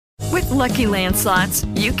Lucky Land Slots,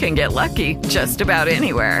 you can get lucky just about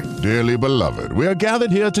anywhere. Dearly beloved, we are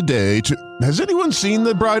gathered here today to... Has anyone seen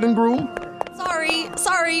the bride and groom?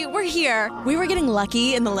 Sorry, we're here. We were getting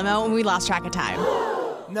lucky in the limo and we lost track of time.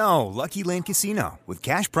 No, Lucky Land Casino, with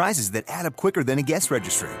cash prizes that add up quicker than a guest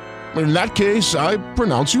registry. In that case, I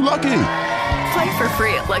pronounce you lucky. Play for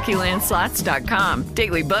free at LuckyLandSlots.com.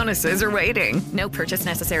 Daily bonuses are waiting. No purchase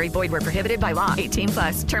necessary. Void where prohibited by law.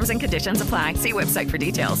 18+. Terms and conditions apply. See website for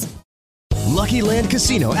details. Lucky Land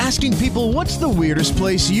Casino, asking people, what's the weirdest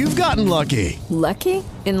place you've gotten lucky? Lucky?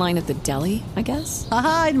 In line at the deli, I guess?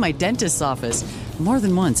 Aha, in my dentist's office. More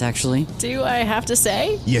than once, actually. Do I have to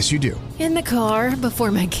say? Yes, you do. In the car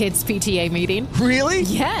before my kids' PTA meeting. Really?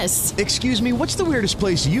 Yes. Excuse me, what's the weirdest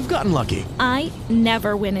place you've gotten lucky? I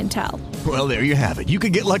never win and tell. Well, there you have it. You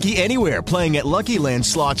can get lucky anywhere, playing at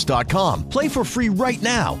LuckyLandSlots.com. Play for free right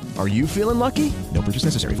now. Are you feeling lucky? No purchase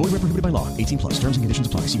necessary. Void where prohibited by law. 18+. Terms and conditions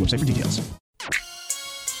apply. See website for details.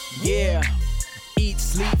 Yeah. Eat,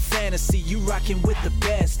 sleep, fantasy. You rockin' with the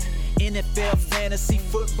best. NFL Fantasy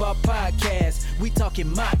Football Podcast. We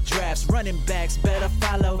talking mock drafts, running backs, better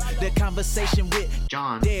follow the conversation with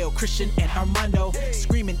John, Dale, Christian, and Armando.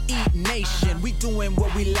 Screaming Eat Nation, we doing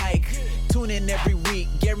what we like. Tune in every week,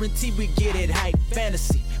 guarantee we get it hype.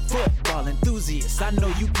 Fantasy, football enthusiasts, I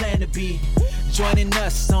know you plan to be joining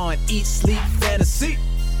us on Eat, Sleep, Fantasy.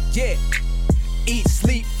 Yeah, Eat,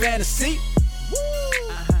 Sleep, Fantasy.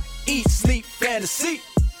 Eat, Sleep, Fantasy.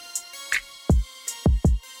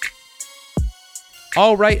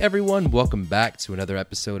 All right, everyone, welcome back to another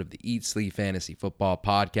episode of the Eat Sleep Fantasy Football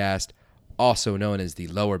Podcast, also known as the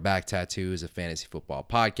Lower Back Tattoos of Fantasy Football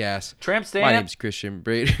Podcast. Tramp stamp. My name's Christian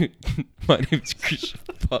Brito. My name's Christian.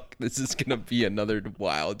 Fuck, this is going to be another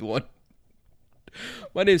wild one.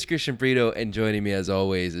 My name's Christian Brito, and joining me as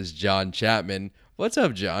always is John Chapman. What's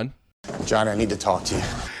up, John? John, I need to talk to you.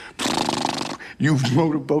 You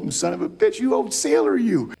motorboating son of a bitch. You old sailor,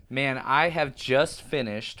 you. Man, I have just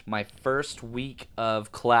finished my first week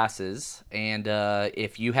of classes, and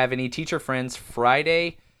if you have any teacher friends,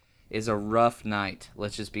 Friday is a rough night.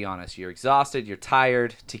 Let's just be honest. You're exhausted, you're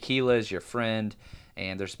tired, tequila is your friend,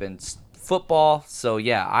 and there's been football. So,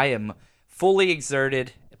 yeah, I am fully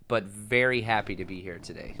exerted, but very happy to be here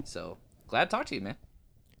today. So, glad to talk to you, man.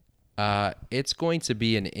 It's going to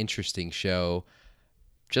be an interesting show,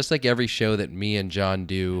 just like every show that me and John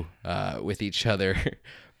do with each other,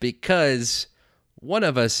 because one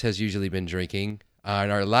of us has usually been drinking. In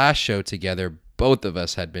our last show together, both of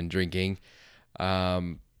us had been drinking.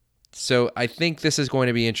 So I think this is going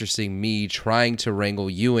to be interesting, me trying to wrangle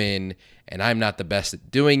you in, and I'm not the best at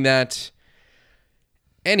doing that.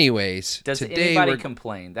 Anyways, does anybody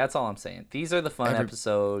complain? That's all I'm saying. These are the fun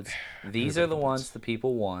episodes. These are the ones the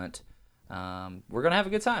people want. We're going to have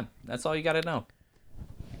a good time. That's all you got to know.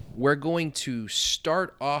 We're going to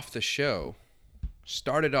start it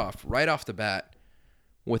off right off the bat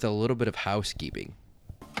with a little bit of housekeeping.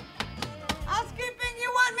 Housekeeping, you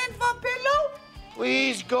want mint for pillow?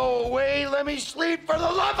 Please go away. Let me sleep for the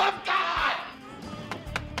love of God.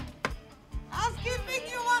 Housekeeping,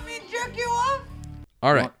 you want me to jerk you off?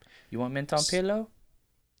 All right. You want mint on pillow?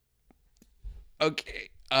 Okay.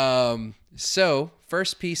 So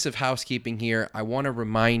first piece of housekeeping here, I want to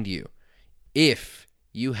remind you, if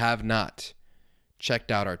you have not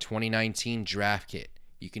checked out our 2019 draft kit,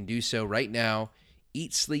 you can do so right now.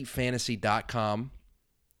 EatSleepFantasy.com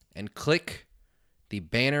and click the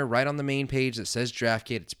banner right on the main page that says draft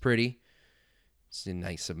kit. It's pretty. It's in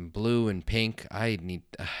nice and blue and pink. I need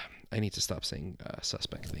to stop saying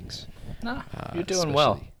suspect things. Nah, you're doing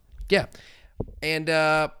well. Yeah, and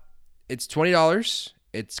it's $20.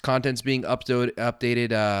 Its content's being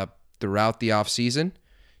updated throughout the off season.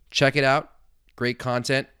 Check it out. Great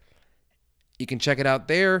content. You can check it out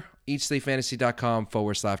there,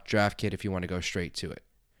 eatsleepfantasy.com/draft kit if you want to go straight to it.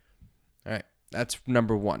 All right, that's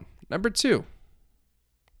number one. Number two,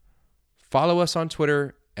 follow us on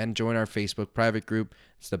Twitter and join our Facebook private group.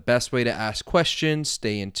 It's the best way to ask questions,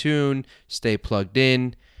 stay in tune, stay plugged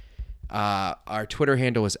in. Our Twitter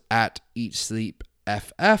handle is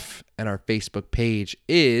 @EatSleepFF, and our Facebook page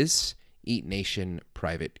is Eat Nation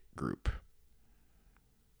Private Group.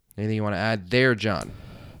 Anything you want to add there, John?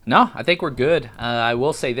 No, I think we're good. I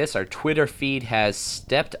will say this. Our Twitter feed has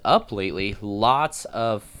stepped up lately. Lots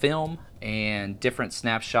of film and different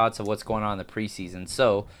snapshots of what's going on in the preseason.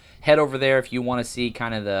 So head over there if you want to see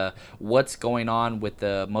kind of what's going on with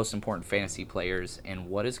the most important fantasy players and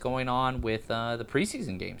what is going on with the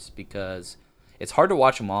preseason games, because it's hard to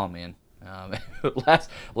watch them all, man.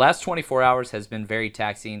 Last 24 hours has been very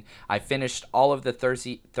taxing. I finished all of the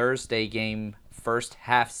Thursday game first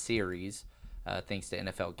half series thanks to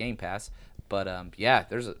NFL Game Pass. But yeah,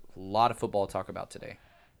 there's a lot of football to talk about today.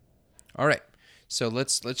 All right, so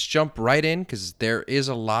let's jump right in because there is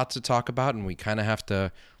a lot to talk about, and we kind of have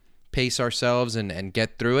to pace ourselves and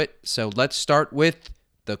get through it. So let's start with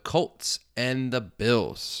the Colts and the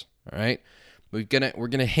Bills. All right, we're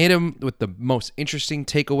gonna hit them with the most interesting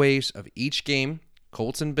takeaways of each game.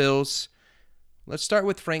 Colts and Bills. Let's start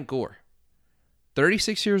with Frank Gore.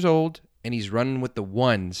 36 years old, and he's running with the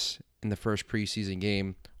ones in the first preseason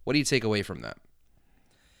game. What do you take away from that?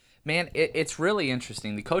 Man, it's really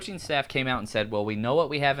interesting. The coaching staff came out and said, well, we know what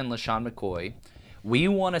we have in LeSean McCoy. We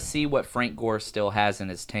want to see what Frank Gore still has in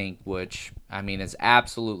his tank, which, I mean, is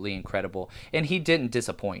absolutely incredible. And he didn't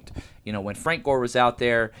disappoint. You know, when Frank Gore was out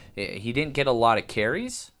there, he didn't get a lot of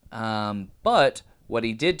carries. But what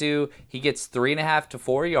he did do, he gets 3.5 to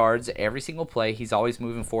 4 yards every single play. He's always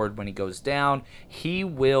moving forward when he goes down. He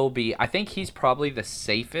will be, I think he's probably the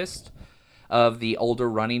safest of the older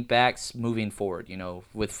running backs moving forward. You know,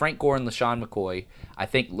 with Frank Gore and LeSean McCoy, I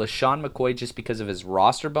think LeSean McCoy, just because of his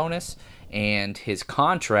roster bonus and his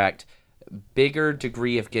contract, bigger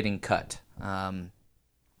degree of getting cut.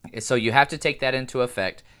 So you have to take that into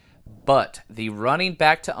effect. But the running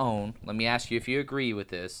back to own, let me ask you if you agree with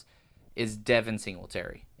this, is Devin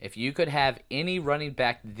Singletary. If you could have any running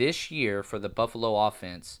back this year for the Buffalo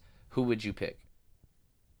offense, who would you pick?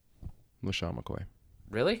 LeSean McCoy.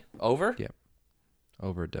 Really? Over? Yeah.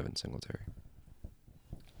 Over Devin Singletary.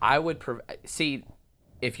 I would see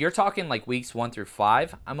if you're talking like weeks 1 through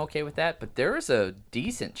 5, I'm okay with that. But there is a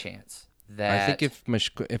decent chance that I think if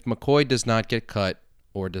McCoy does not get cut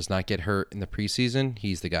or does not get hurt in the preseason,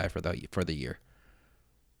 he's the guy for the year.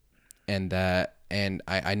 And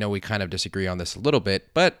I know we kind of disagree on this a little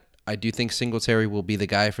bit, but I do think Singletary will be the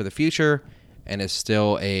guy for the future and is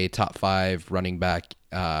still a top 5 running back,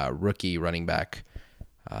 rookie running back.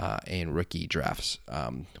 In rookie drafts.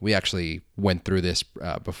 We actually went through this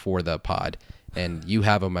before the pod, and you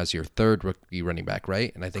have him as your 3rd rookie running back,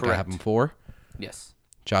 right? And I think Correct. I have him 4. Yes.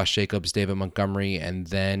 Josh Jacobs, David Montgomery, and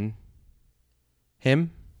then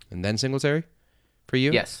him, and then Singletary for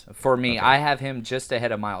you? Yes. For me, okay. I have him just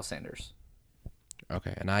ahead of Miles Sanders.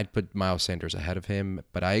 Okay, and I'd put Miles Sanders ahead of him,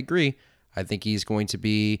 but I agree. I think he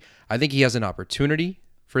has an opportunity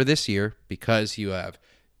for this year because you have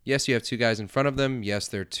 2 guys in front of them. Yes,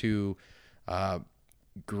 they're 2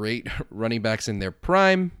 great running backs in their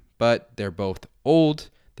prime, but they're both old.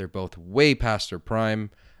 They're both way past their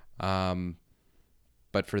prime.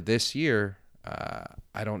 But for this year,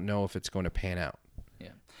 I don't know if it's going to pan out. Yeah,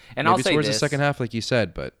 and maybe I'll say towards this, the second half, like you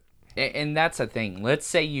said, but and that's the thing. Let's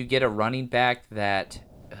say you get a running back that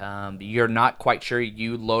you're not quite sure.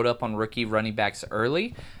 You load up on rookie running backs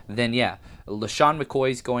early, then yeah, LeSean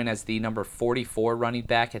McCoy's going as the number 44 running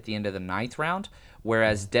back at the end of the 9th round,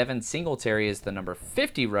 whereas Devin Singletary is the number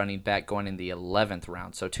 50 running back going in the 11th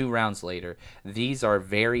round. So 2 rounds later, these are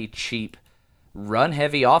very cheap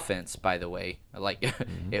run-heavy offense, by the way. Like,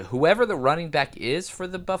 whoever the running back is for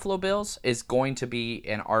the Buffalo Bills is going to be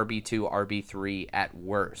an RB2, RB3 at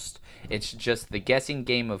worst. It's just the guessing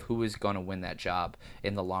game of who is going to win that job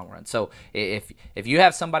in the long run. So if you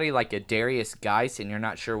have somebody like a Darius Geis and you're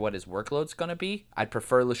not sure what his workload's going to be, I'd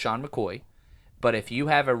prefer LeSean McCoy. But if you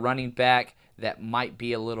have a running back that might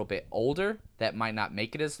be a little bit older, that might not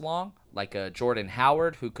make it as long, like a Jordan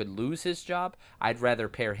Howard who could lose his job, I'd rather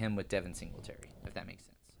pair him with Devin Singletary, if that makes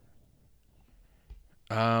sense.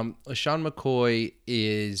 LeSean McCoy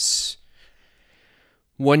is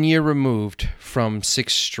 1 year removed from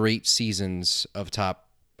 6 straight seasons of top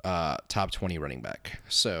 20 running back.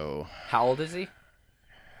 So how old is he?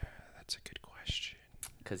 That's a good question.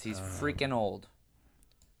 Because he's freaking old.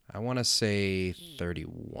 I want to say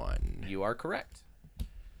 31. You are correct.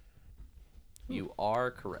 You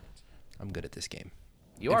are correct. I'm good at this game.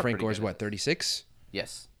 You are. Frank Gore's what, 36?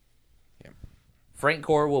 Yes. Yeah. Frank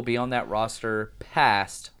Gore will be on that roster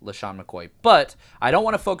past LeSean McCoy. But I don't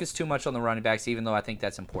want to focus too much on the running backs, even though I think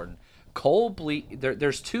that's important.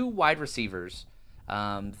 There's 2 wide receivers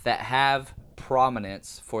that have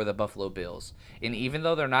prominence for the Buffalo Bills. And even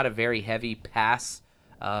though they're not a very heavy pass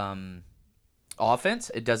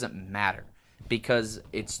offense, it doesn't matter. Because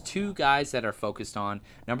it's 2 guys that are focused on.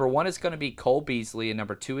 Number 1 is going to be Cole Beasley, and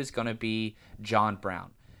number 2 is going to be John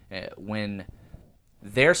Brown. When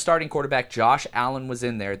their starting quarterback, Josh Allen, was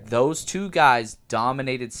in there, those 2 guys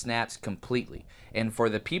dominated snaps completely. And for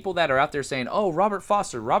the people that are out there saying, oh, Robert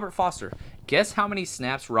Foster, guess how many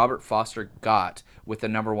snaps Robert Foster got with the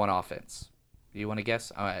number 1 offense? Do you want to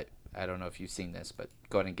guess? I don't know if you've seen this, but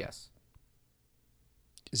go ahead and guess.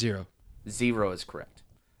 0. 0 is correct.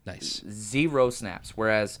 Nice. 0 snaps,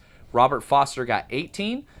 whereas Robert Foster got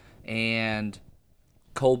 18. and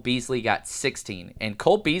Cole Beasley got 16. And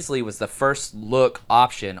Cole Beasley was the first look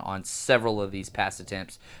option on several of these pass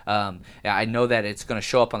attempts. I know that it's going to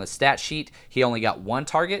show up on the stat sheet. He only got 1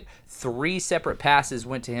 target. 3 separate passes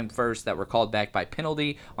went to him first that were called back by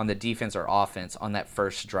penalty on the defense or offense on that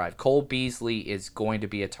first drive. Cole Beasley is going to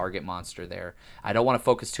be a target monster there. I don't want to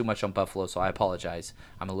focus too much on Buffalo, so I apologize.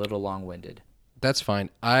 I'm a little long-winded. That's fine.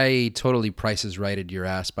 I totally Price Righted your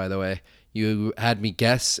ass, by the way. You had me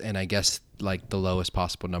guess, and I guessed like the lowest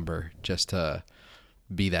possible number just to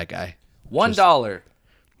be that guy. $1.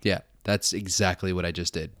 Yeah, that's exactly what I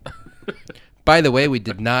just did. By the way, we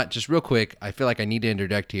did not, just real quick, I feel like I need to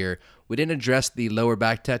interject here. We didn't address the lower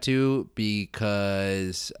back tattoo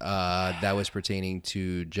because that was pertaining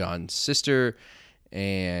to John's sister,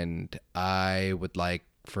 and I would like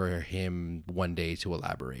for him one day to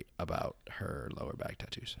elaborate about her lower back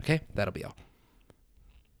tattoos. Okay, that'll be all.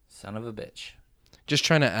 Son of a bitch. Just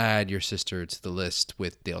trying to add your sister to the list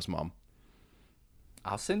with Dale's mom.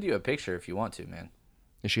 I'll send you a picture if you want to, man.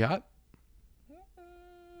 Is she hot?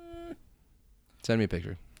 Send me a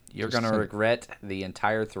picture. You're going to regret the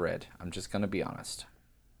entire thread. I'm just going to be honest.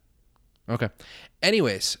 Okay.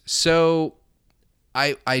 Anyways, so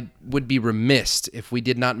I would be remiss if we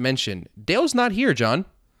did not mention Dale's not here, John.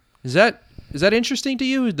 Is that interesting to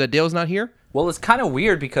you that Dale's not here? Well, it's kind of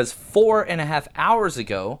weird because 4.5 hours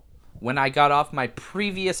ago, when I got off my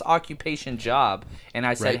previous occupation job, and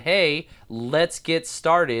I said, hey, let's get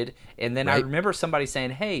started. And then I remember somebody saying,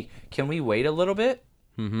 hey, can we wait a little bit?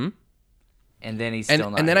 Mm-hmm. And then he's still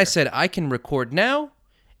not And then here. I said, I can record now,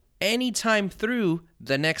 anytime through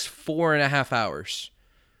the next 4.5 hours.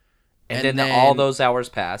 And then all those hours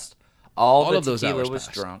passed. All the of those tequila hours was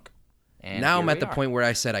passed. drunk. And now I'm here at we the are. point where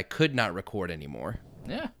I said I could not record anymore.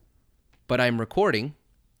 Yeah. But I'm recording,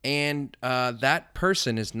 and that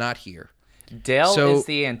person is not here. Dale is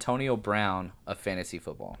the Antonio Brown of fantasy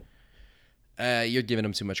football. You're giving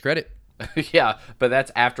him too much credit. Yeah, but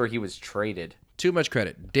that's after he was traded. Too much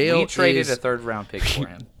credit. Dale We traded is a 3rd round pick for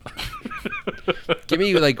him. Give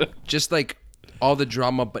me just all the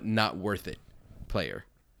drama, but not worth it. Player.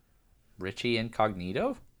 Richie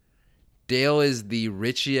Incognito? Dale is the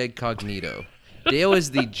Richie Incognito. Dale is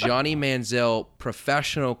the Johnny Manziel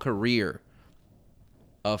professional career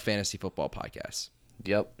of fantasy football podcasts.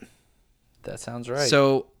 Yep. That sounds right.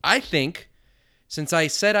 So I think, since I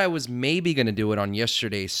said I was maybe going to do it on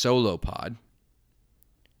yesterday's solo pod,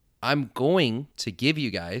 I'm going to give you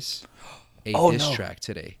guys a diss track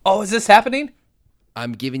today. Oh, is this happening?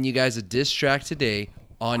 I'm giving you guys a diss track today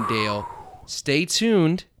on Dale. Stay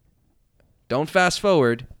tuned. Don't fast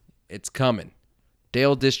forward. It's coming.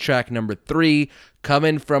 Dale diss track number 3,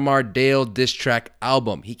 coming from our Dale diss track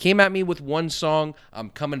album. He came at me with one song. I'm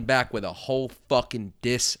coming back with a whole fucking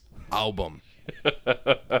diss album.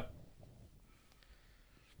 All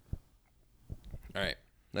right,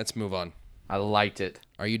 let's move on. I liked it.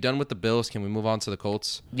 Are you done with the Bills? Can we move on to the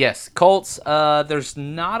Colts? Yes, Colts, there's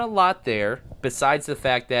not a lot there besides the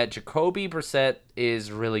fact that Jacoby Brissett is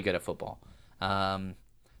really good at football.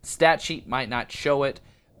 Stat sheet might not show it,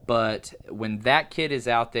 but when that kid is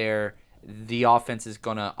out there, the offense is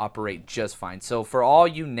going to operate just fine. So for all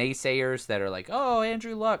you naysayers that are like, oh,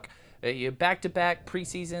 Andrew Luck, back-to-back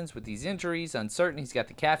preseasons with these injuries, uncertain, he's got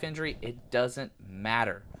the calf injury, it doesn't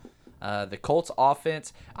matter. The Colts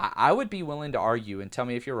offense, I would be willing to argue, and tell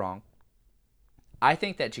me if you're wrong, I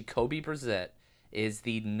think that Jacoby Brissett is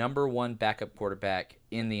the number 1 backup quarterback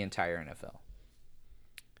in the entire NFL.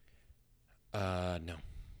 No.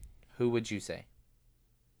 Who would you say?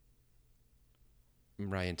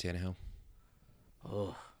 Ryan Tannehill.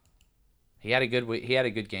 Oh, he had a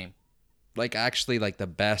good game. Actually, the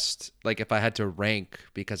best. If I had to rank,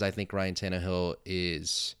 because I think Ryan Tannehill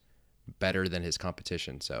is better than his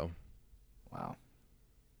competition. So, wow.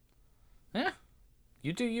 Yeah,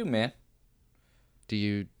 you do you, man. Do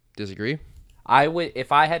you disagree? I would,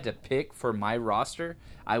 if I had to pick for my roster,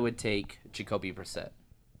 I would take Jacoby Brissett,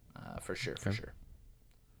 for sure.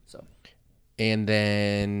 So, and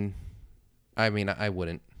then, I mean, I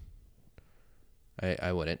wouldn't.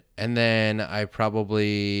 I wouldn't. And then I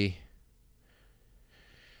probably,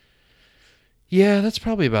 yeah, that's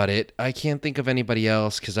probably about it. I can't think of anybody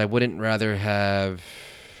else because I wouldn't rather have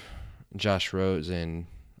Josh Rosen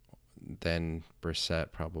than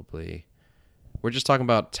Brissett, probably. We're just talking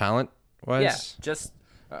about talent-wise? Yeah, just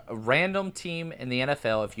a random team in the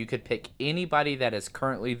NFL. If you could pick anybody that is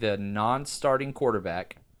currently the non-starting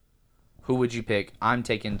quarterback, who would you pick? I'm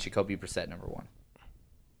taking Jacoby Brissett number 1.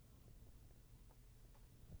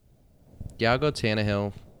 Yeah, I'll go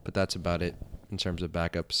Tannehill, but that's about it in terms of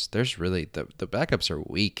backups. There's really, the backups are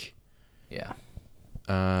weak. Yeah.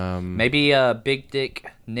 Maybe Big Dick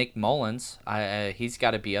Nick Mullins. He's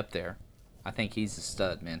got to be up there. I think he's a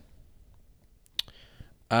stud, man.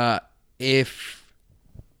 If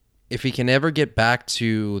he can ever get back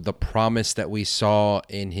to the promise that we saw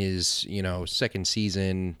in his, second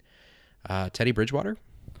season, Teddy Bridgewater.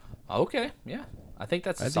 Okay, yeah. I think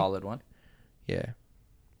that's a solid one. Yeah.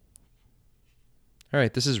 All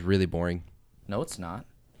right, this is really boring. No, it's not.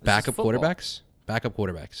 Backup quarterbacks? Backup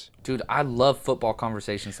quarterbacks. Dude, I love football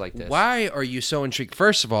conversations like this. Why are you so intrigued?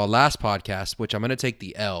 First of all, last podcast, which I'm going to take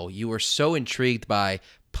the L, you were so intrigued by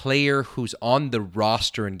player who's on the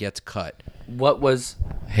roster and gets cut.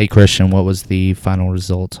 Hey, Christian, what was the final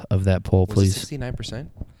result of that poll, please? 69%?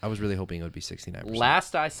 I was really hoping it would be 69%.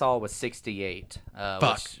 Last I saw was 68,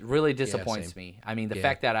 which really disappoints me. I mean, the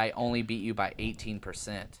fact that I only beat you by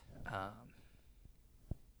 18%.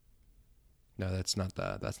 No, that's not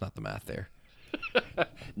the math there.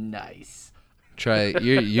 Nice. Trey,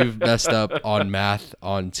 you've messed up on math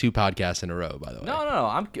on 2 podcasts in a row, by the way. No.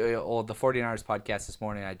 I'm the 49ers podcast this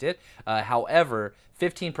morning I did. However,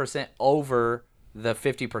 15% over the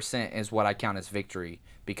 50% is what I count as victory,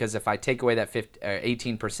 because if I take away that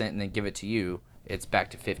 18% and then give it to you, it's back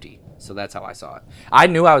to 50. So that's how I saw it. I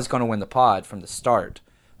knew I was going to win the pod from the start.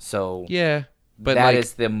 So yeah, but that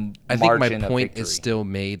is the margin I think my point of victory. is still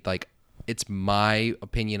made. Like, it's my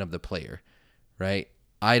opinion of the player, right?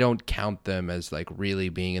 I don't count them as like really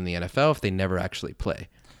being in the NFL if they never actually play.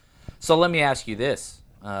 So let me ask you this.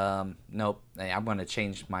 Nope, I'm going to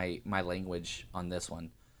change my language on this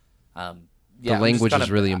one. The language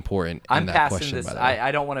is really important. I'm that passing question, this. by the way.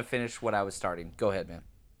 I don't want to finish what I was starting. Go ahead, man.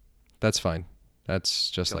 That's fine.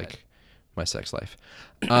 That's just Go like ahead. my sex life.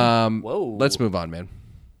 Whoa. Let's move on, man.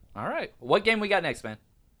 All right. What game we got next, man?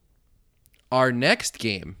 Our next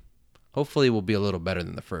game, hopefully, will be a little better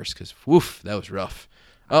than the first, because woof, that was rough.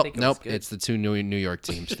 Oh nope, it's the 2 New York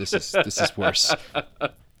teams. This is worse.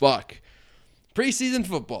 Fuck. Preseason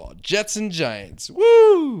football, Jets and Giants.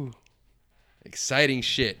 Woo! Exciting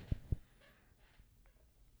shit.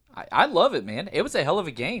 I love it, man. It was a hell of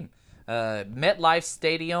a game. MetLife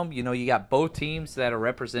Stadium, you got both teams that are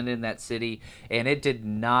represented in that city, and it did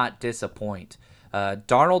not disappoint.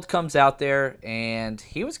 Darnold comes out there, and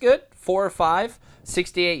he was good. 4 or 5,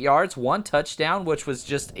 68 yards, 1 touchdown, which was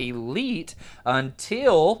just elite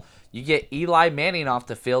until you get Eli Manning off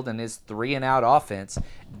the field in his 3-and-out offense.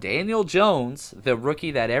 Daniel Jones, the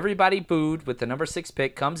rookie that everybody booed with the number 6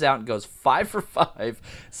 pick, comes out and goes 5 for 5,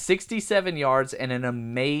 67 yards, and an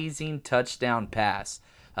amazing touchdown pass.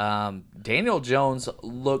 Daniel Jones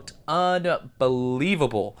looked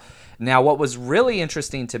unbelievable. Now, what was really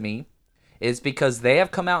interesting to me is because they have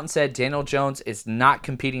come out and said Daniel Jones is not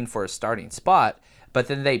competing for a starting spot, but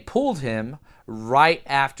then they pulled him right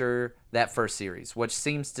after that first series, which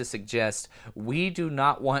seems to suggest we do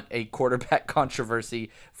not want a quarterback controversy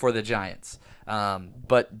for the Giants.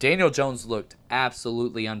 But Daniel Jones looked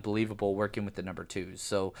absolutely unbelievable working with the number 2s.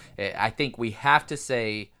 So I think we have to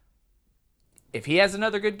say, if he has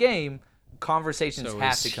another good game, conversations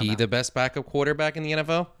have to come Is he out. the best backup quarterback in the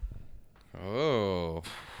NFL? Oh,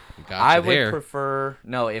 gotcha I would there. prefer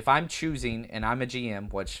if I'm choosing and I'm a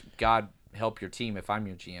GM, which God help your team if I'm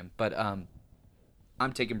your GM, but I'm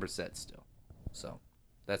taking Brissett still. So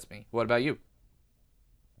that's me. What about you?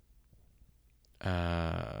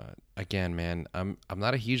 Again, man, I'm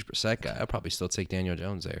not a huge Brissett guy. I'd probably still take Daniel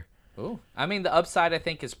Jones there. Ooh. I mean, the upside I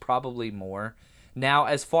think is probably more. Now,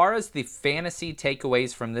 as far as the fantasy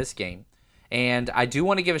takeaways from this game, and I do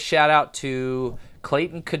want to give a shout out to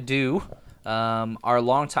Clayton Cadu, our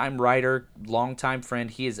longtime writer, longtime friend.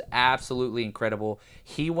 He is absolutely incredible.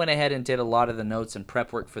 He went ahead and did a lot of the notes and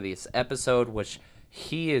prep work for this episode, which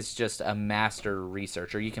he is just a master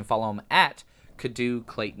researcher. You can follow him at Cadu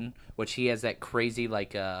Clayton, which he has that crazy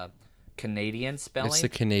Canadian spelling. It's the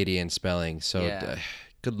Canadian spelling, so Yeah.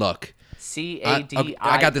 good luck. C-A-D-I-E-U-X.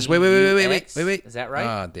 I got this. Wait. Is that right?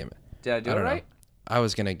 Ah, damn it. Did I do it don't right? know. I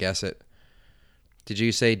was going to guess it. Did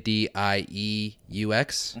you say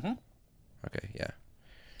D-I-E-U-X? Mm-hmm. Okay, yeah.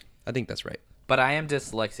 I think that's right. But I am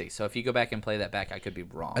dyslexic, so if you go back and play that back, I could be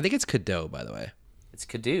wrong. I think it's Cadeau, by the way. It's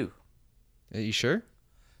Cadu. Are you sure?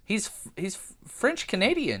 He's French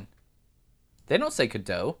Canadian. They don't say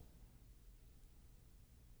Cadeau.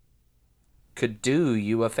 Could do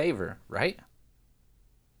you a favor, right?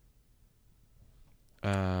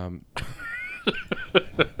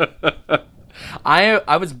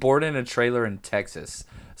 I was born in a trailer in Texas,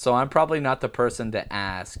 so I'm probably not the person to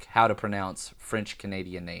ask how to pronounce French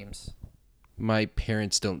Canadian names. My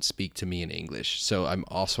parents don't speak to me in English, so I'm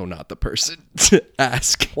also not the person to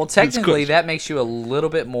ask. Well, technically, that makes you a little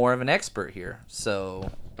bit more of an expert here. So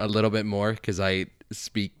a little bit more, because I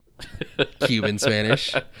speak Cuban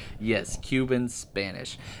Spanish. Yes, Cuban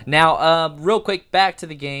Spanish. Now, real quick, back to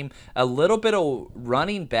the game. A little bit of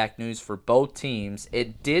running back news for both teams.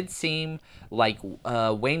 It did seem like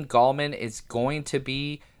Wayne Gallman is going to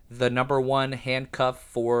be the number one handcuff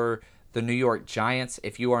for the New York Giants.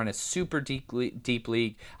 If you are in a super deep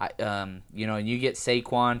league, and you get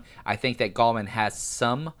Saquon, I think that Gallman has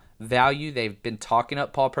some value. They've been talking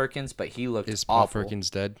up Paul Perkins, but he looked Is Paul awful.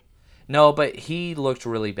 Perkins dead? No, but he looked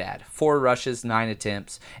really bad. 4 rushes, 9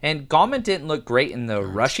 attempts. And Gallman didn't look great in the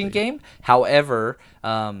rushing game. However,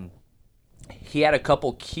 he had a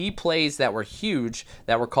couple key plays that were huge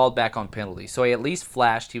that were called back on penalties. So he at least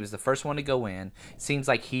flashed. He was the first one to go in. Seems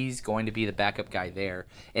like he's going to be the backup guy there.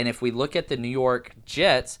 And if we look at the New York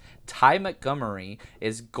Jets, Ty Montgomery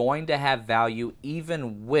is going to have value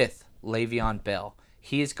even with Le'Veon Bell.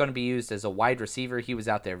 He is going to be used as a wide receiver. He was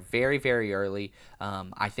out there very, very early.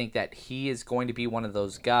 I think that he is going to be one of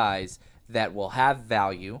those guys that will have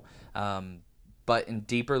value, but in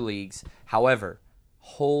deeper leagues. However,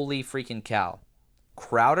 holy freaking cow.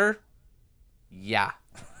 Crowder? Yeah.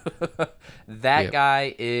 That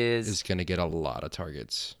guy is going to get a lot of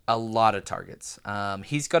targets. A lot of targets.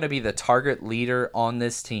 He's going to be the target leader on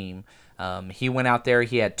this team. He went out there.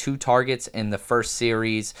 He had 2 targets in the first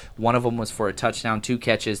series. One of them was for a touchdown, 2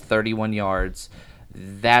 catches, 31 yards.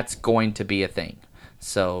 That's going to be a thing.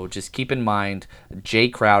 So just keep in mind Jay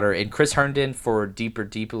Crowder and Chris Herndon for deeper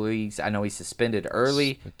leagues. I know he's suspended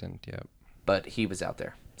early, but he was out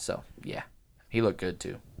there. So, yeah, he looked good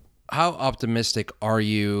too. How optimistic are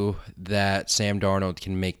you that Sam Darnold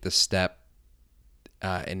can make the step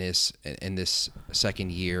in this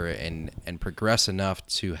second year and progress enough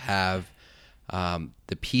to have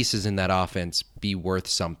the pieces in that offense be worth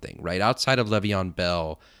something, right? Outside of Le'Veon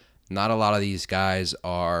Bell, not a lot of these guys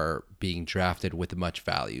are being drafted with much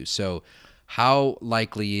value. So how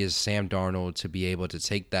likely is Sam Darnold to be able to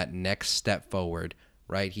take that next step forward,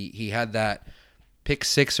 right? He had that pick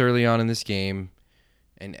 6 early on in this game,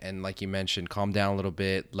 and like you mentioned, calmed down a little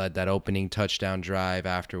bit, led that opening touchdown drive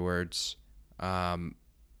afterwards. Can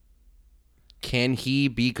he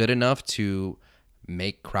be good enough to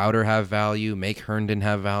make Crowder have value, make Herndon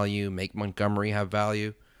have value, make Montgomery have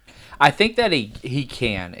value? I think that he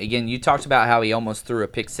can. Again, you talked about how he almost threw a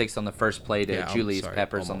pick 6 on the first play to Julius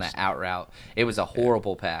Peppers on that out route. It was a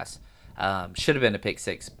horrible pass. Should have been a pick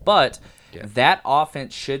 6. But that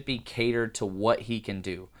offense should be catered to what he can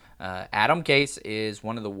do. Adam Gase is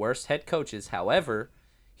one of the worst head coaches. However,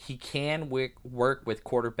 he can work with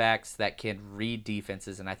quarterbacks that can read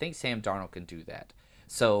defenses, and I think Sam Darnold can do that.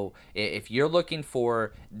 So if you're looking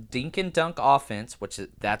for dink and dunk offense,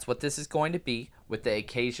 that's what this is going to be, with the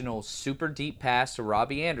occasional super deep pass to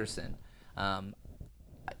Robbie Anderson, the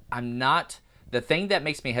thing that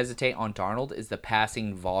makes me hesitate on Darnold is the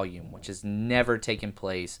passing volume, which has never taken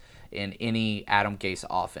place in any Adam Gase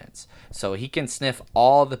offense. So he can sniff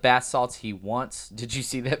all the bath salts he wants. Did you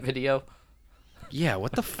see that video? Yeah,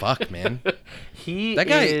 what the fuck, man?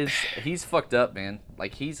 He's fucked up, man.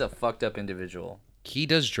 Like, he's a fucked up individual. He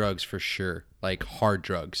does drugs for sure, like hard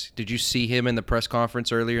drugs. Did you see him in the press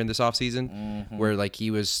conference earlier in this offseason? Mm-hmm. Where like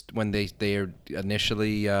he was, when they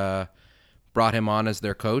initially brought him on as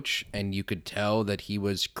their coach, and you could tell that he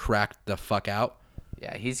was cracked the fuck out?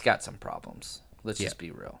 Yeah, he's got some problems. Let's just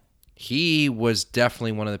be real. He was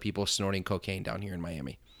definitely one of the people snorting cocaine down here in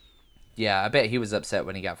Miami. Yeah, I bet he was upset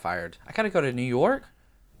when he got fired. I gotta go to New York?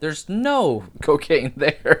 There's no cocaine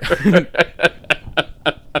there.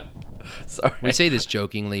 Sorry. We say this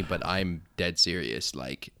jokingly, but I'm dead serious.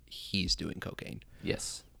 Like, he's doing cocaine.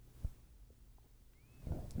 Yes.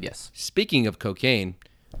 Speaking of cocaine,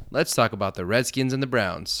 let's talk about the Redskins and the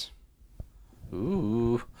Browns.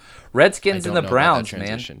 Ooh. Redskins and the Browns,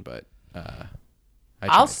 man. But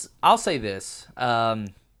I'll say this.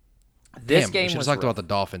 This game we should have was talked rough. about the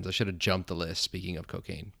Dolphins. I should have jumped the list, speaking of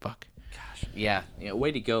cocaine. Fuck. Gosh. Yeah,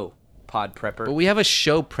 way to go, pod prepper. But we have a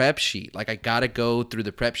show prep sheet. Like, I got to go through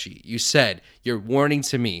the prep sheet. You said, your warning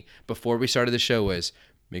to me before we started the show was,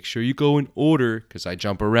 make sure you go in order, because I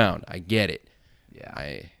jump around. I get it. Yeah.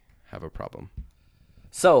 I have a problem.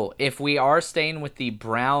 So, if we are staying with the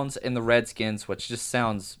Browns and the Redskins, which just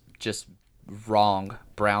sounds just wrong,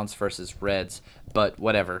 Browns versus Reds, but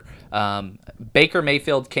whatever. Baker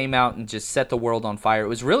Mayfield came out and just set the world on fire. It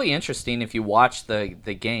was really interesting if you watch the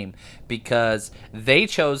game, because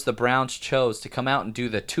the Browns chose to come out and do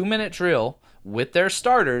the 2-minute drill with their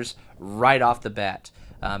starters right off the bat.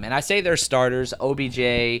 And I say their starters,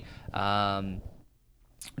 OBJ,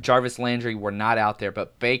 Jarvis Landry were not out there,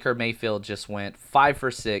 but Baker Mayfield just went 5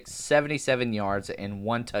 for 6, 77 yards, and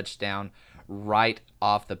 1 touchdown right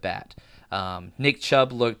off the bat. Nick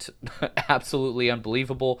Chubb looked absolutely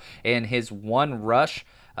unbelievable in his one rush.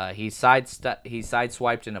 He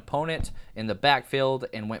sideswiped an opponent in the backfield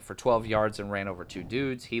and went for 12 yards and ran over 2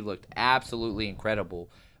 dudes. He looked absolutely incredible.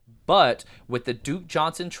 But with the Duke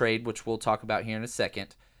Johnson trade, which we'll talk about here in a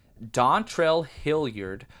second, Dontrell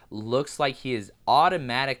Hilliard looks like he is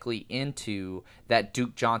automatically into that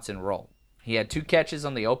Duke Johnson role. He had 2 catches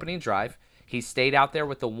on the opening drive. He stayed out there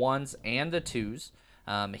with the 1s and the 2s.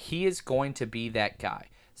 He is going to be that guy.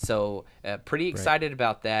 So pretty excited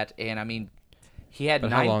about that. And, I mean, he had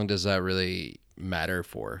But how long does that really matter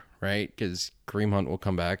for, right? Because Kareem Hunt will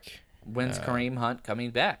come back. When's Kareem Hunt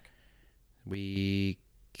coming back?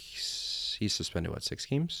 He's suspended, 6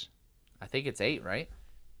 games? I think it's 8, right?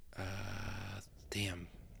 Damn.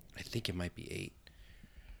 I think it might be 8.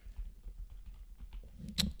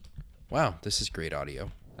 Wow, this is great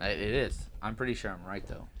audio. It is. I'm pretty sure I'm right,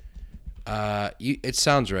 though. It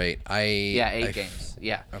sounds right. 8 games.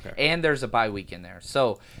 Yeah. Okay. And there's a bye week in there.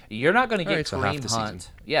 So you're not going to get Alright, so half Kareem the Hunt.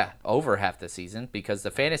 season. Yeah, over half the season because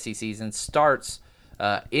the fantasy season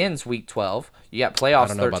ends week 12. You got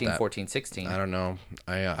playoffs 13, 14, 16. I don't know.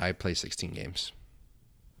 I play 16 games.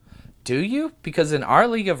 Do you? Because in our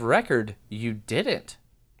league of record, you didn't.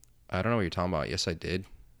 I don't know what you're talking about. Yes, I did.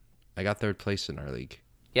 I got 3rd place in our league.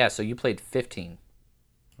 Yeah, so you played 15.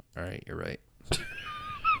 All right, you're right.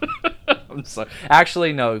 I'm sorry.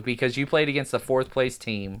 Actually, no, because you played against the 4th place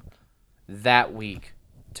team that week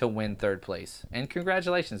to win 3rd place. And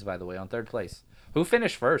congratulations, by the way, on 3rd place. Who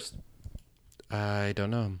finished first? I don't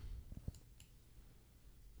know.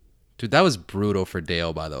 Dude, that was brutal for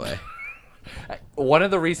Dale, by the way. One of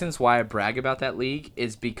the reasons why I brag about that league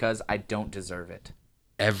is because I don't deserve it.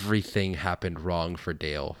 Everything happened wrong for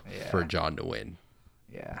Dale for John to win.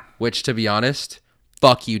 Yeah. Which, to be honest,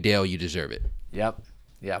 fuck you, Dale. You deserve it. Yep.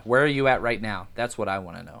 Yeah. Where are you at right now? That's what I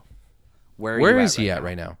want to know. Where is he at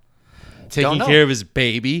right now? Taking care of his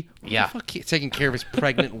baby? Yeah. Taking care of his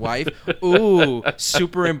pregnant wife? Ooh,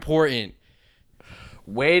 super important.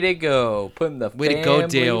 Way to go. Putting the Way to go,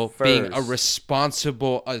 Dale. first. Being a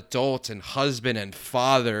responsible adult and husband and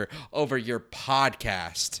father over your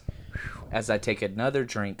podcast. As I take another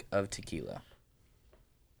drink of tequila.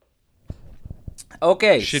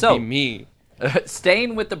 Okay, Should so be me.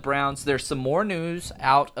 Staying with the Browns, there's some more news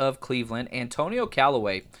out of Cleveland. Antonio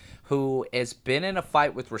Callaway, who has been in a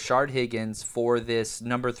fight with Rashard Higgins for this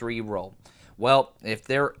number 3 role. Well, if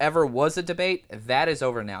there ever was a debate, that is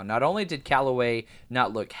over now. Not only did Callaway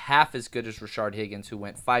not look half as good as Rashard Higgins, who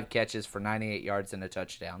went 5 catches for 98 yards and a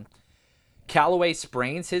touchdown, Callaway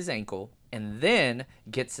sprains his ankle and then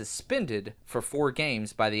gets suspended for 4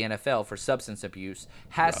 games by the NFL for substance abuse.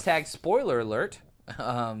 Hashtag spoiler alert.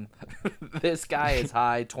 This guy is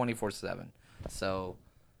high 24/7. So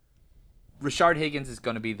Rashard Higgins is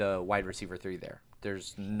going to be the wide receiver 3 there.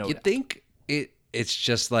 There's no You doubt. think it's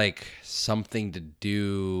just like something to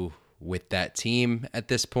do with that team at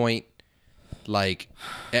this point? Like,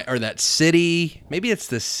 or that city? Maybe it's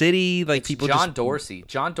the city. Like, It's people John Dorsey.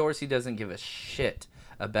 John Dorsey doesn't give a shit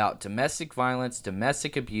about domestic violence,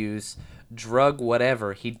 domestic abuse, drug,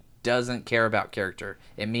 whatever. He doesn't care about character.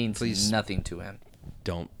 It means nothing to him.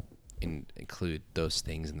 Don't include those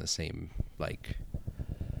things in the same, like...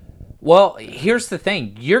 Well, here's the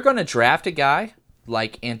thing. You're going to draft a guy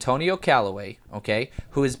like Antonio Callaway, okay,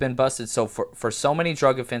 who has been busted for so many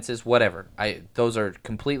drug offenses, whatever. Those are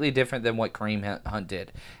completely different than what Kareem Hunt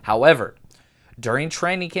did. However, during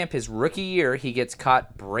training camp his rookie year, he gets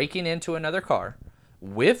caught breaking into another car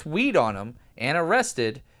with weed on him and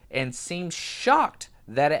arrested and seems shocked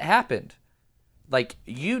that it happened. Like,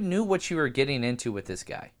 you knew what you were getting into with this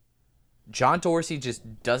guy. John Dorsey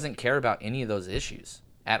just doesn't care about any of those issues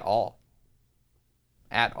at all.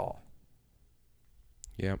 At all.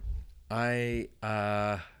 Yep. I'm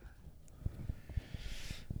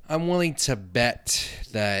willing to bet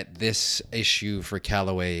that this issue for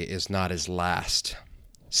Callaway is not his last.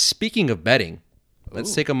 Speaking of betting,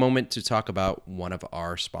 let's take a moment to talk about one of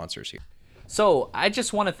our sponsors here. So I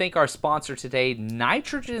just want to thank our sponsor today,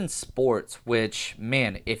 Nitrogen Sports, which,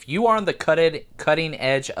 man, if you are on the cutting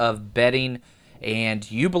edge of betting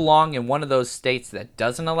and you belong in one of those states that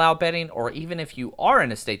doesn't allow betting, or even if you are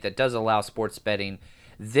in a state that does allow sports betting,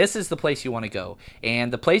 this is the place you want to go.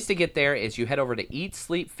 And the place to get there is you head over to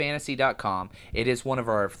eatsleepfantasy.com. It is one of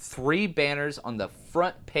our 3 banners on the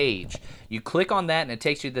front page. You click on that and it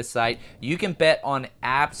takes you to the site. You can bet on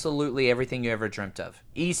absolutely everything you ever dreamt of.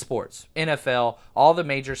 Esports, NFL, all the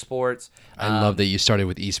major sports. I love that you started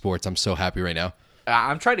with esports. I'm so happy right now.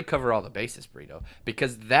 I'm trying to cover all the bases, Burrito,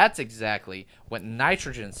 because that's exactly what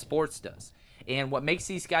Nitrogen Sports does. And what makes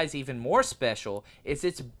these guys even more special is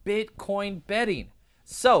it's Bitcoin betting.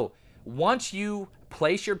 So once you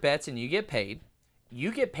place your bets and you get paid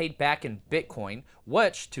back in Bitcoin,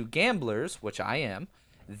 which to gamblers, which I am,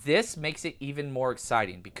 this makes it even more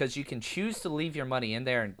exciting because you can choose to leave your money in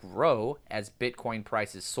there and grow as Bitcoin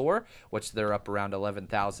prices soar, which they're up around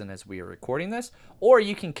 11,000 as we are recording this, or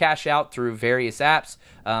you can cash out through various apps.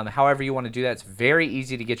 However you want to do that, it's very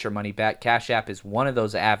easy to get your money back. Cash App is one of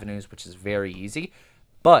those avenues, which is very easy,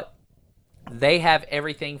 but they have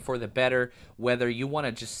everything for the better, whether you want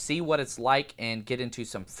to just see what it's like and get into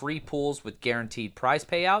some free pools with guaranteed prize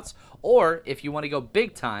payouts, or if you want to go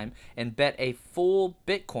big time and bet a full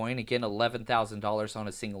Bitcoin, again, $11,000 on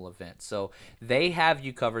a single event. So they have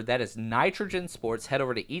you covered. That is Nitrogen Sports. Head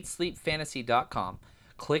over to eatsleepfantasy.com.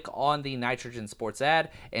 Click on the Nitrogen Sports ad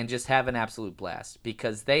and just have an absolute blast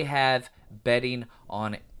because they have betting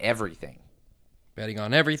on everything. Betting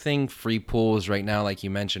on everything, free pools right now, like you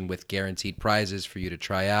mentioned, with guaranteed prizes for you to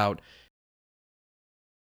try out.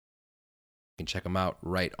 You can check them out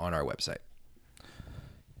right on our website.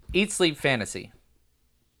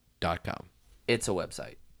 EatSleepFantasy.com. It's a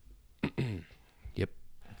website. Yep.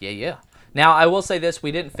 Yeah. Now, I will say this.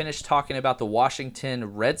 We didn't finish talking about the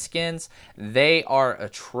Washington Redskins. They are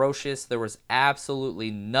atrocious. There was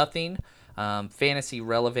absolutely nothing fantasy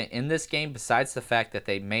relevant in this game besides the fact that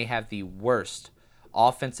they may have the worst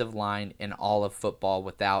offensive line in all of football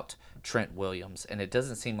without Trent Williams, and it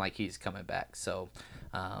doesn't seem like he's coming back. So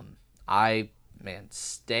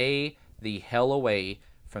stay the hell away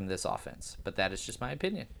from this offense, but that is just my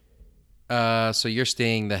opinion. So you're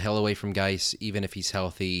staying the hell away from Geis even if he's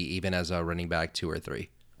healthy, even as a running back 2 or 3?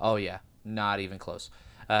 Oh yeah, not even close.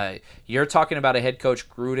 You're talking about a head coach,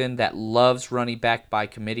 Gruden, that loves running back by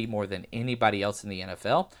committee more than anybody else in the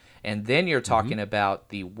NFL. And then you're talking about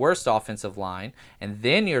the worst offensive line. And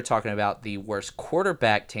then you're talking about the worst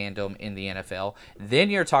quarterback tandem in the NFL.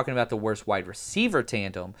 Then you're talking about the worst wide receiver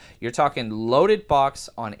tandem. You're talking loaded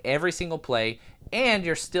box on every single play. And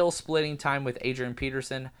you're still splitting time with Adrian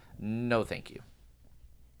Peterson. No, thank you.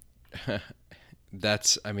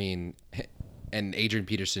 And Adrian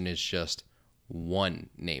Peterson is just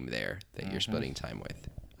one name there that you're splitting time with.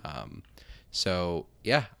 So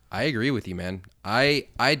yeah, I agree with you, man.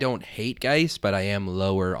 I don't hate Geis, but I am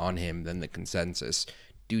lower on him than the consensus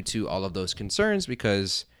due to all of those concerns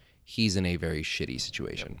because he's in a very shitty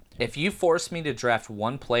situation. If you forced me to draft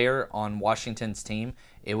one player on Washington's team,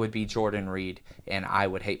 it would be Jordan Reed, and I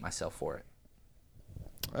would hate myself for it.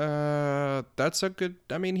 That's a good.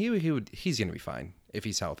 I mean, he's gonna be fine if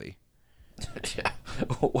he's healthy. Yeah.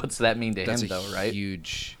 What's that mean to That's him, though, right?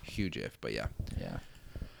 Huge if, but yeah. Yeah.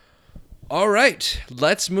 All right,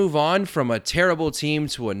 let's move on from a terrible team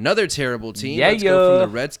to another terrible team. Let's go from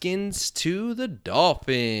the Redskins to the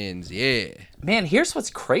Dolphins. Yeah. Man, here's what's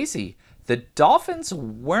crazy. The Dolphins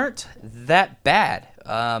weren't that bad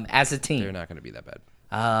as a team. They're not going to be that bad.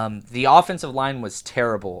 The offensive line was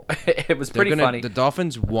terrible. It was pretty funny. The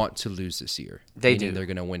Dolphins want to lose this year. They do. They're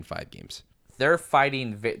going to win 5 games. They're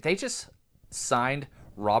fighting. They just signed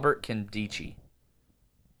Robert Nkemdiche.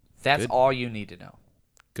 That's all you need to know.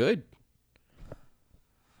 Good.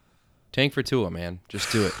 Tank for Tua, man.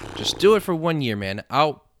 Just do it. Just do it for 1 year, man.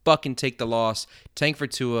 I'll fucking take the loss. Tank for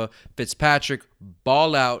Tua. Fitzpatrick,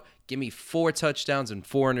 ball out. Give me 4 touchdowns and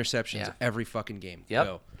 4 interceptions every fucking game. Yep.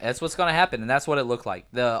 Go. That's what's going to happen, and that's what it looked like.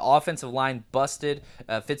 The offensive line busted.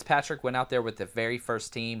 Fitzpatrick went out there with the very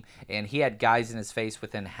first team, and he had guys in his face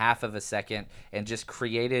within half of a second and just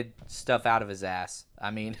created stuff out of his ass. I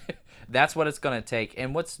mean, that's what it's going to take.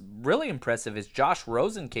 And what's really impressive is Josh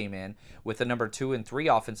Rosen came in with the number 2 and 3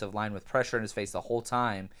 offensive line with pressure in his face the whole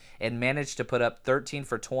time and managed to put up 13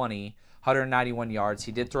 for 20, 191 yards.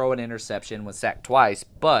 He did throw an interception, was sacked twice,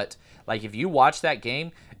 but like if you watch that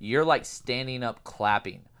game, you're like standing up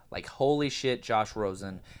clapping. Like, holy shit, Josh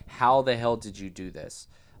Rosen, how the hell did you do this?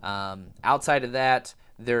 Outside of that,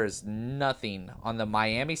 there is nothing on the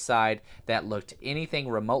Miami side that looked anything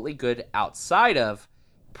remotely good outside of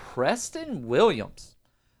Preston Williams,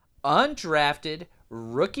 undrafted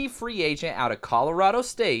rookie free agent out of Colorado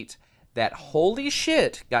State that, holy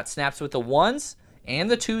shit, got snaps with the 1s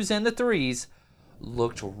and the 2s and the 3s,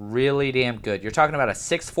 looked really damn good. You're talking about a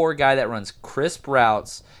 6'4" guy that runs crisp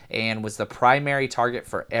routes and was the primary target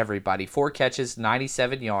for everybody. 4 catches,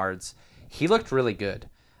 97 yards. He looked really good.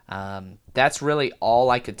 That's really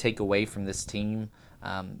all I could take away from this team.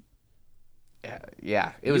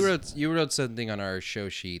 It was. You wrote something on our show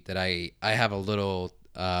sheet that I have a little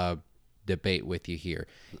debate with you here.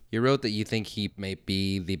 You wrote that you think he may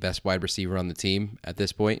be the best wide receiver on the team at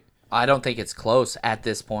this point. I don't think it's close at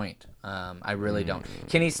this point. I really don't.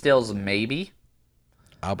 Kenny Stills, maybe.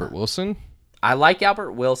 Albert Wilson? I like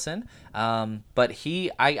Albert Wilson, but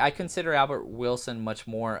I consider Albert Wilson much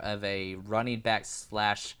more of a running back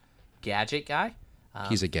 / gadget guy.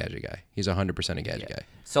 He's a gadget guy. He's 100% a gadget guy.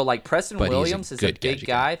 So like Preston But Williams is a big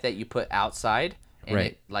guy that you put outside, and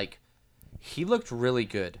Right. he looked really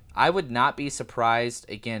good. I would not be surprised.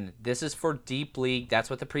 Again, this is for deep league. That's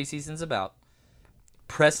what the preseason's about.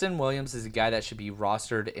 Preston Williams is a guy that should be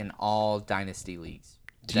rostered in all dynasty leagues.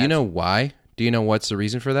 Do you know why? Do you know what's the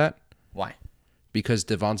reason for that? Why? Because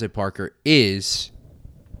Devontae Parker is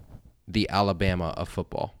the Alabama of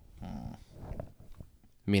football.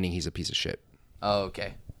 Meaning he's a piece of shit. Oh,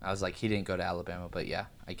 okay. I was like, he didn't go to Alabama, but yeah,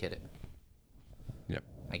 I get it. Yep.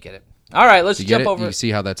 I get it. All right, let's Do you get jump it? over. You see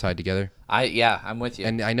how that's tied together? I'm with you.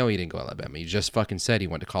 And I know he didn't go to Alabama. You just fucking said he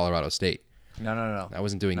went to Colorado State. No. I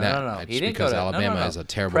wasn't doing No, that. No. Just He didn't because go to Alabama no. is a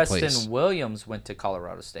terrible Preston place. Williams went to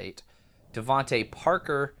Colorado State. Devontae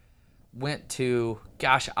Parker went to,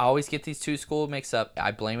 gosh, I always get these two schools mixed up.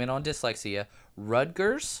 I blame it on dyslexia.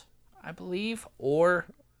 Rutgers, I believe, or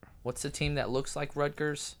what's the team that looks like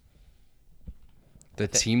Rutgers? The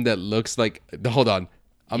team that looks like... Hold on.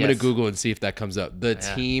 I'm going Yes. to Google and see if that comes up. The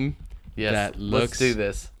team that looks let's do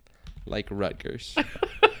this. like Rutgers.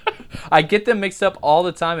 I get them mixed up all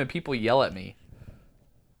the time, and people yell at me.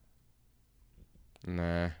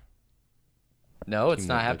 Nah. No, it's Team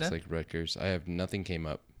not that happening. looks like Rutgers. Nothing came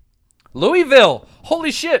up. Louisville.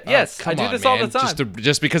 Holy shit. Yes, Oh, come I do on, this all man. the time.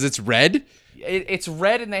 Just because it's red? It's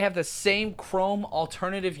red, and they have the same chrome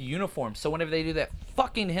alternative uniform. So whenever they do that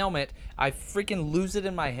fucking helmet, I freaking lose it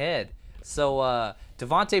in my head. So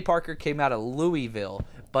Devontae Parker came out of Louisville,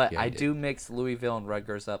 but I do mix Louisville and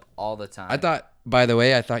Rutgers up all the time. By the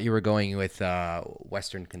way, I thought you were going with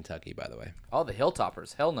Western Kentucky, by the way. Oh, the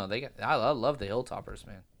Hilltoppers. Hell no. I love the Hilltoppers,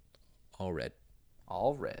 man. All red.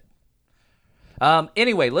 All red.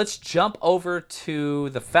 Anyway, let's jump over to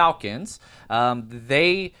the Falcons.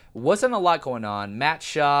 They wasn't a lot going on. Matt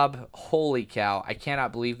Schaub, holy cow. I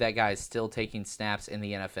cannot believe that guy is still taking snaps in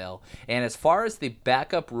the NFL. And as far as the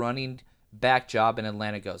backup running back job in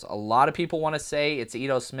Atlanta goes, a lot of people want to say it's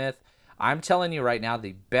Ito Smith. I'm telling you right now,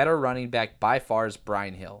 the better running back by far is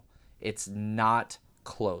Brian Hill. It's not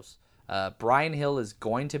close. Brian Hill is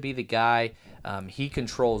going to be the guy. He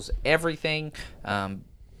controls everything.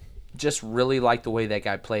 Just really like the way that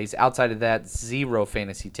guy plays. Outside of that, 0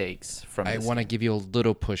 fantasy takes from I this want to game. give you a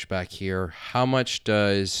little pushback here. How much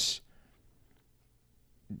does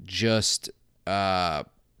just the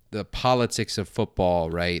politics of football,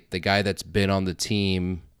 right? The guy that's been on the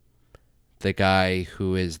team, the guy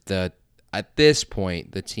who is at this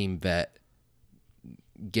point the team vet,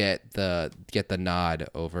 get the nod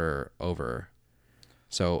over.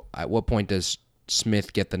 So at what point does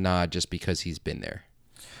Smith get the nod just because he's been there?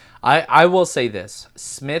 I will say this.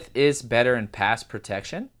 Smith is better in pass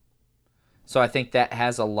protection. So I think that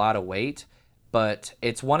has a lot of weight. But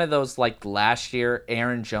it's one of those like last year,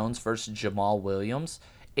 Aaron Jones versus Jamal Williams.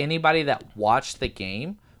 Anybody that watched the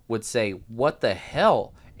game would say, what the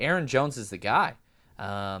hell? Aaron Jones is the guy.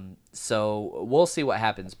 So we'll see what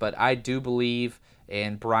happens. But I do believe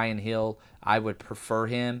in Brian Hill. I would prefer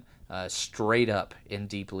him straight up in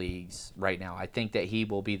deep leagues right now. I think that he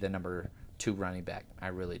will be the number 2 running back. I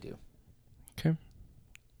really do. Okay.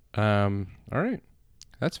 All right.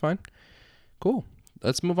 That's fine. Cool.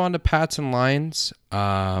 Let's move on to Pats and Lions.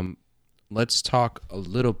 Let's talk a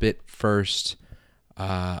little bit first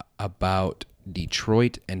about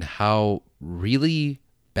Detroit and how really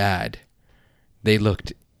bad they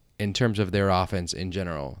looked in terms of their offense in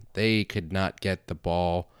general. They could not get the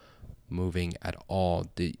ball moving at all.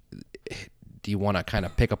 Do you want to kind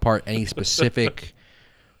of pick apart any specific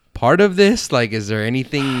part of this? Like, is there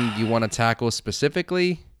anything you want to tackle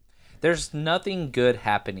specifically? There's nothing good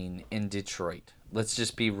happening in Detroit. Let's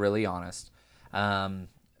just be really honest. I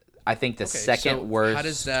think the second worst. How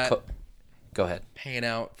does that go ahead pan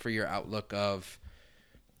out for your outlook of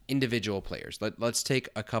individual players? Let's take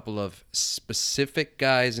a couple of specific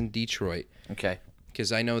guys in Detroit. Okay.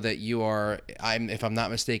 Because I know that you are, if I'm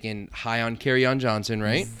not mistaken, high on Kerryon Johnson,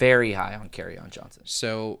 right? Very high on Kerryon Johnson.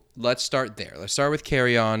 So let's start there. Let's start with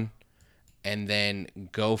Kerryon and then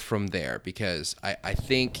go from there, because I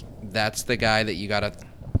think that's the guy that we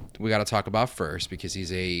gotta talk about first, because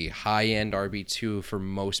he's a high-end RB2 for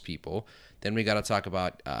most people. Then we gotta talk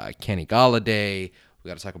about Kenny Golladay. We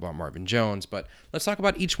gotta talk about Marvin Jones. But let's talk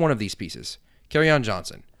about each one of these pieces. Kerryon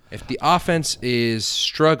Johnson. If the offense is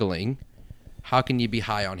struggling, how can you be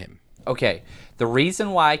high on him? Okay, the reason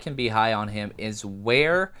why I can be high on him is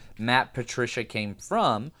where Matt Patricia came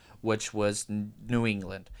from which was New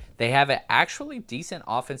England. They have an actually decent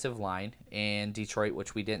offensive line in Detroit,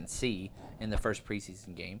 which we didn't see in the first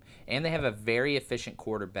preseason game. And they have a very efficient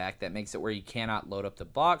quarterback that makes it where you cannot load up the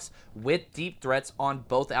box with deep threats on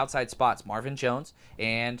both outside spots. Marvin Jones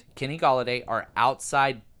and Kenny Golladay are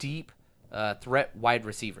outside deep threat wide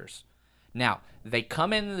receivers. Now, they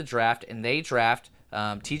come in the draft and they draft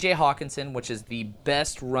TJ Hawkinson, which is the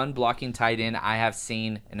best run blocking tight end I have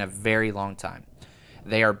seen in a very long time.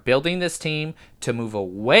 They are building this team to move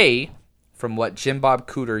away from what Jim Bob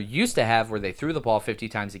Cooter used to have, where they threw the ball 50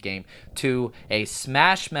 times a game, to a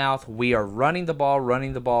smash mouth, we are running the ball,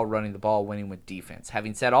 winning with defense.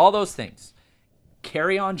 Having said all those things,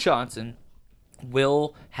 Kerryon Johnson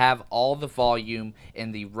will have all the volume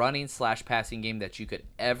in the running/passing game that you could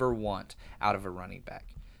ever want out of a running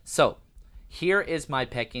back. So, here is my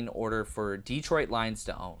pecking order for Detroit Lions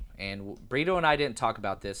to own. And Brito and I didn't talk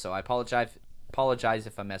about this, so I apologize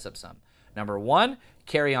if I mess up some. Number 1,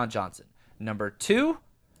 Kerryon Johnson. Number 2,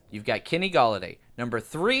 you've got Kenny Golladay. Number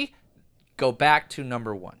 3, go back to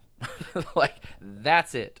number 1. Like,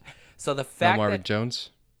 that's it. So the fact no Marvin that... Jones?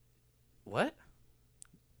 What?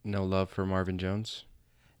 No love for Marvin Jones?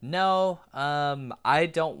 No, I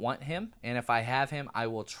don't want him. And if I have him, I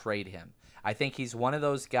will trade him. I think he's one of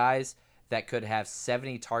those guys that could have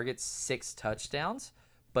 70 targets, 6 touchdowns.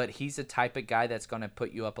 But he's a type of guy that's going to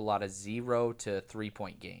put you up a lot of 0 to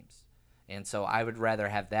 3-point games. And so I would rather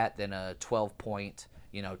have that than a 12-point,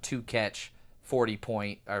 2-catch,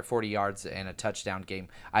 40 yards and a touchdown game.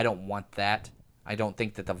 I don't want that. I don't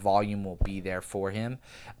think that the volume will be there for him.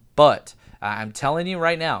 But I'm telling you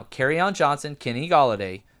right now, Kerryon Johnson, Kenny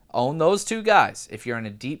Golladay, own those 2 guys. If you're in a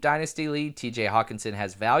deep dynasty league, TJ Hawkinson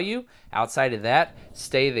has value. Outside of that,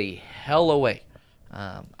 stay the hell away.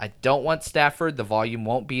 I don't want Stafford. The volume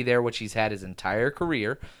won't be there, which he's had his entire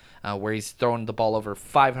career, where he's thrown the ball over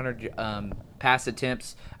 500 pass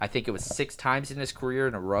attempts. I think it was 6 times in his career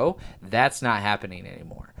in a row. That's not happening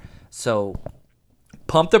anymore. So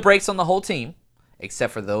pump the brakes on the whole team,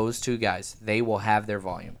 except for those 2 guys. They will have their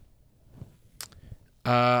volume.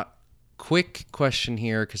 Quick question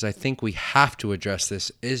here, because I think we have to address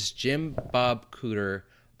this. Is Jim Bob Cooter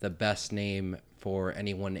the best name for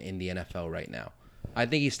anyone in the NFL right now? I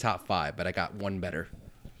think he's top 5, but I got one better.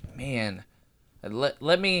 Man,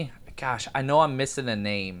 let me... Gosh, I know I'm missing a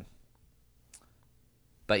name.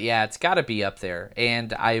 But yeah, it's got to be up there.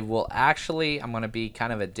 And I will actually... I'm going to be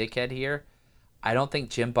kind of a dickhead here. I don't think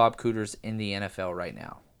Jim Bob Cooter's in the NFL right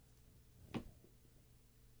now.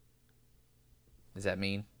 Does that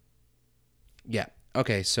mean? Yeah.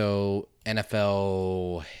 Okay, so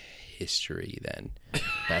NFL history then.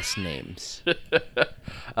 Best names.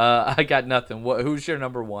 I got nothing. Who's your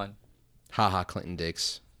number 1? Clinton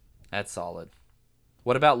Dix. That's solid.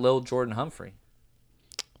 What about Lil Jordan Humphrey?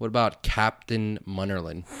 What about Captain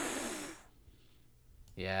Munnerlyn?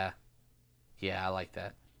 Yeah. Yeah, I like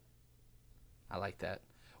that.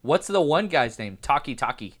 What's the one guy's name?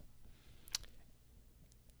 Taki.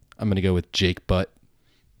 I'm going to go with Jake Butt.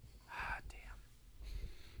 Damn.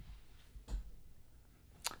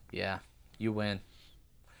 Yeah, you win.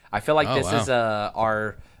 I feel like this is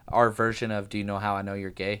our version of Do You Know How I Know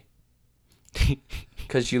You're Gay?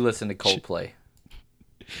 Because you listen to Coldplay.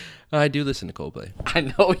 I do listen to Coldplay. I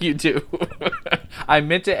know you do. I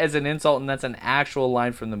meant it as an insult, and that's an actual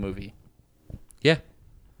line from the movie. Yeah.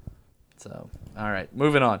 So, all right,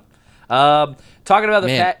 moving on. Talking about the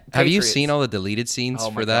Patriots. Have you seen all the deleted scenes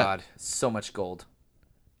for that? Oh my God, so much gold.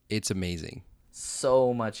 It's amazing.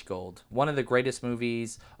 So much gold. One of the greatest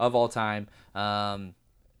movies of all time.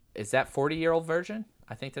 Is that 40-year-old version?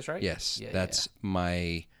 I think that's right. Yes, that's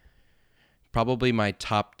probably my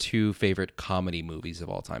top 2 favorite comedy movies of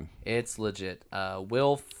all time. It's legit.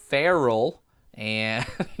 Will Ferrell and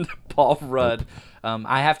Paul Rudd.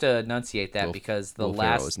 I have to enunciate that because Will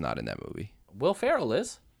Ferrell is not in that movie. Will Ferrell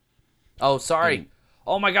is? Oh, sorry.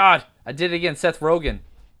 Oh my God, I did it again. Seth Rogen.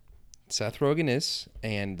 Seth Rogen is,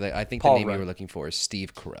 and I think Paul the name Rudd. you were looking for is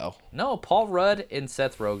Steve Carell. No, Paul Rudd and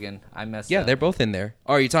Seth Rogen. I messed up. Yeah, they're both in there.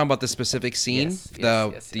 Oh, are you talking about the specific scene?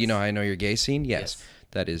 Yes. You know how I know your gay scene? Yes.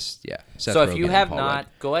 That is, yeah. Seth So if Rogen you and have Paul not, Rudd.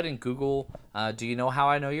 go ahead and Google Do You Know How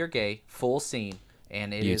I Know You're Gay? Full scene.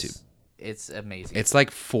 And it's amazing. It's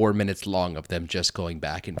like 4 minutes long of them just going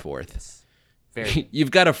back and forth. Yes. Very.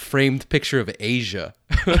 You've got a framed picture of Asia.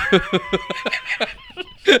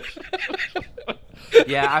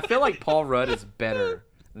 Yeah, I feel like Paul Rudd is better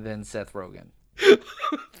than Seth Rogen.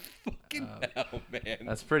 Fucking hell, man.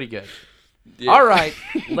 That's pretty good. Yeah. All right,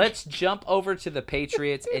 let's jump over to the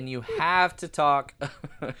Patriots, and you have to talk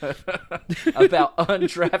about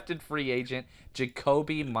undrafted free agent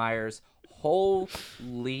Jacoby Myers.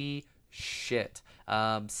 Holy shit.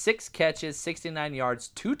 6 catches, 69 yards,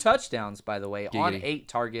 2 touchdowns, by the way, on 8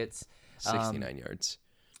 targets. 69 yards.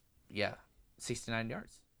 Yeah, 69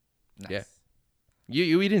 yards. Nice. Yeah.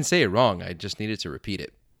 You didn't say it wrong. I just needed to repeat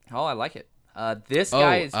it. Oh, I like it. This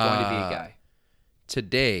guy is going to be a guy.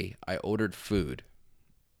 Today, I ordered food.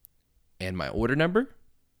 And my order number?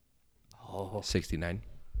 69.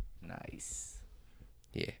 Nice.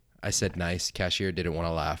 Yeah. I said nice. Cashier didn't want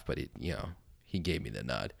to laugh, but he gave me the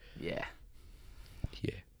nod. Yeah.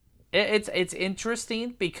 Yeah. It's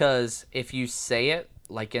interesting because if you say it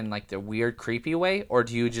like in like the weird creepy way, or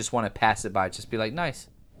do you just want to pass it by, just be like nice,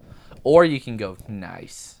 or you can go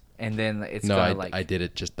nice, and then it's gonna like. I did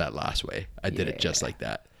it just that last way. I did it just like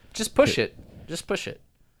that. Just push it. Just push it.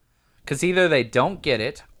 Because either they don't get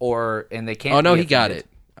it, and they can't. Oh no, he got it.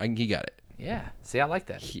 He got it. Yeah. See, I like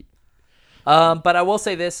that. But I will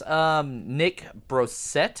say this: Nick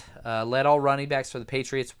Brossette led all running backs for the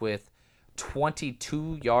Patriots with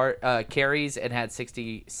 22 carries and had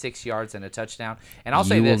 66 yards and a touchdown. And I'll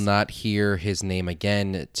say this: you will not hear his name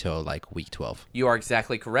again till like week 12. You are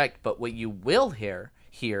exactly correct. But what you will hear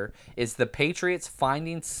here is the Patriots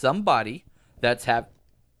finding somebody that's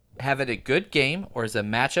having a good game or is a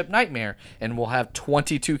matchup nightmare, and will have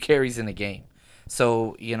 22 carries in a game.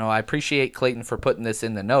 So, I appreciate Clayton for putting this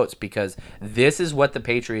in the notes, because this is what the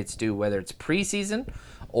Patriots do, whether it's preseason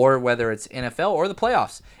or whether it's NFL or the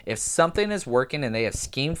playoffs. If something is working and they have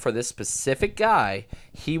schemed for this specific guy,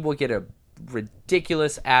 he will get a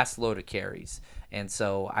ridiculous ass load of carries. And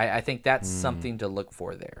so I think that's something to look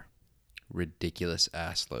for there. Ridiculous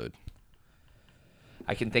ass load.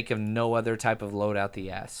 I can think of no other type of load out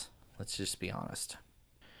the ass. Let's just be honest.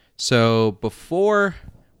 So before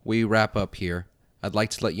we wrap up here, I'd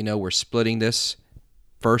like to let you know we're splitting this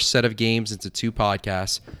first set of games into 2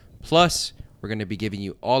 podcasts. Plus, we're going to be giving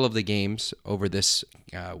you all of the games over this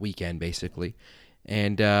weekend, basically.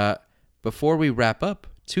 And before we wrap up,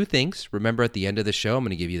 2 things. Remember, at the end of the show, I'm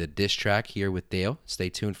going to give you the diss track here with Dale. Stay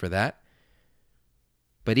tuned for that.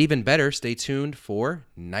 But even better, stay tuned for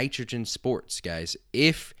Nitrogen Sports, guys.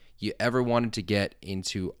 If you ever wanted to get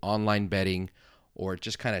into online betting or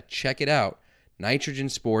just kind of check it out, Nitrogen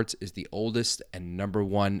Sports is the oldest and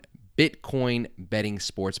 #1 Bitcoin betting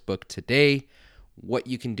sports book today. What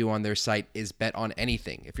you can do on their site is bet on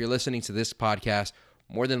anything. If you're listening to this podcast,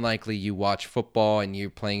 more than likely you watch football and you're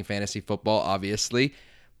playing fantasy football, obviously.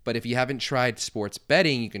 But if you haven't tried sports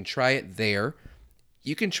betting, you can try it there.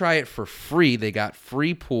 You can try it for free. They got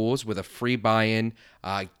free pools with a free buy-in,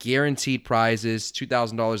 guaranteed prizes,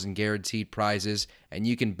 $2,000 in guaranteed prizes, and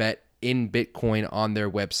you can bet in Bitcoin on their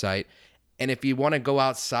website. And if you want to go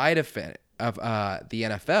outside of the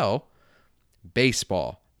NFL,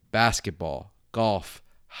 baseball, basketball, golf,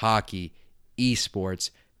 hockey, esports,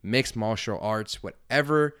 mixed martial arts,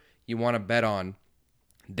 whatever you want to bet on,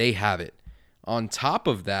 they have it. On top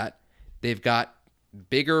of that, they've got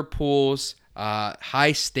bigger pools,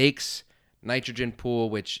 high stakes nitrogen pool,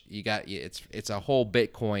 which you got. It's a whole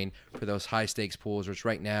Bitcoin for those high stakes pools, which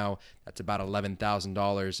right now that's about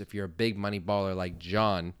 $11,000. If you're a big money baller like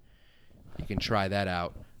John, you can try that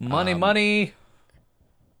out. Money.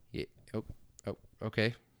 Yeah. Oh.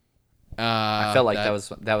 Okay. I felt like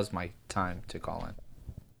that was my time to call in.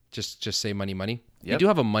 Just say money. Yep. You do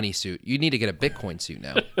have a money suit. You need to get a Bitcoin suit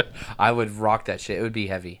now. I would rock that shit. It would be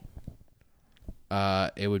heavy.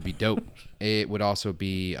 It would be dope. It would also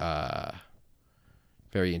be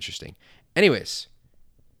very interesting. Anyways,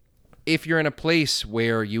 if you're in a place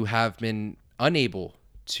where you have been unable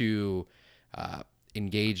to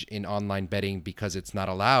engage in online betting because it's not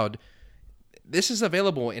allowed, this is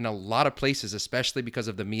available in a lot of places, especially because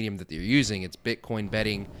of the medium that they're using. It's Bitcoin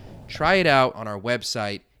betting. Try it out on our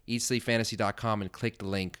website, eatsleepfantasy.com, and click the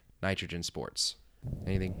link, Nitrogen Sports.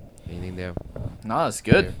 Anything there? No, it's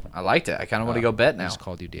good. There? I liked it. I kind of want to go bet now. I just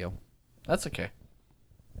called you Dale. That's okay.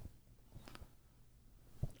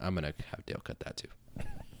 I'm going to have Dale cut that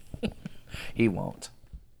too. He won't.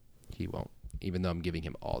 He won't, even though I'm giving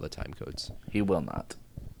him all the time codes. He will not.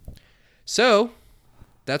 So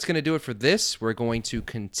that's going to do it for this. We're going to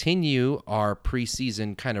continue our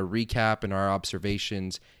preseason kind of recap and our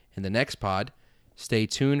observations in the next pod. Stay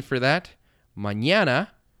tuned for that. Mañana.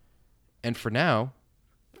 And for now,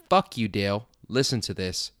 fuck you, Dale. Listen to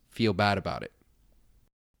this. Feel bad about it.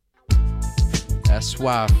 That's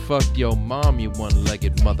why I fucked your mom, you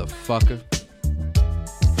one-legged motherfucker.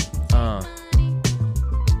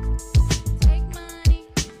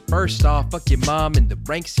 First off, fuck your mom and the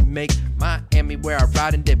ranks you make. Miami, where I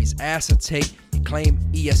ride and Debbie's ass I take. You claim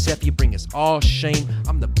ESF, you bring us all shame.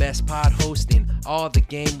 I'm the best pod host in all the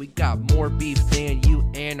game. We got more beef than you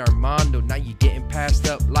and Armando. Now you getting passed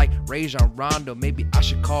up like Rajon Rondo. Maybe I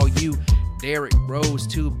should call you Derrick Rose.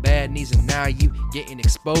 Too bad knees, and now you getting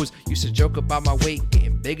exposed. Used to joke about my weight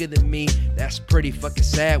getting bigger than me. That's pretty fucking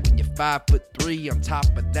sad when you're 5'3". On top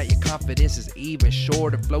of that, your confidence is even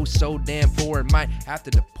shorter. Flow so damn poor, might have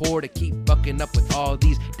to deport to keep fucking up with all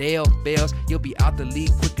these Dale fails. You'll be out the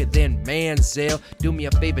league quicker than Manziel. Do me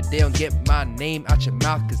a favor, Dale, and get my name out your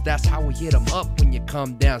mouth, cause that's how we hit them up when you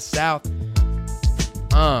come down south.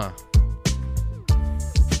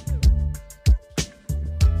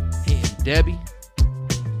 Hitting Debbie.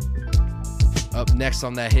 Up next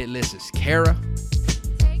on that hit list is Kara.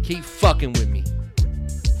 Keep fucking with me.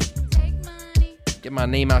 Get my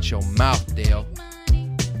name out your mouth, Dale.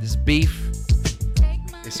 This beef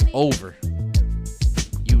is over.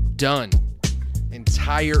 You done.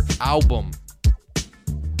 Entire album.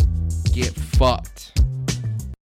 Get fucked.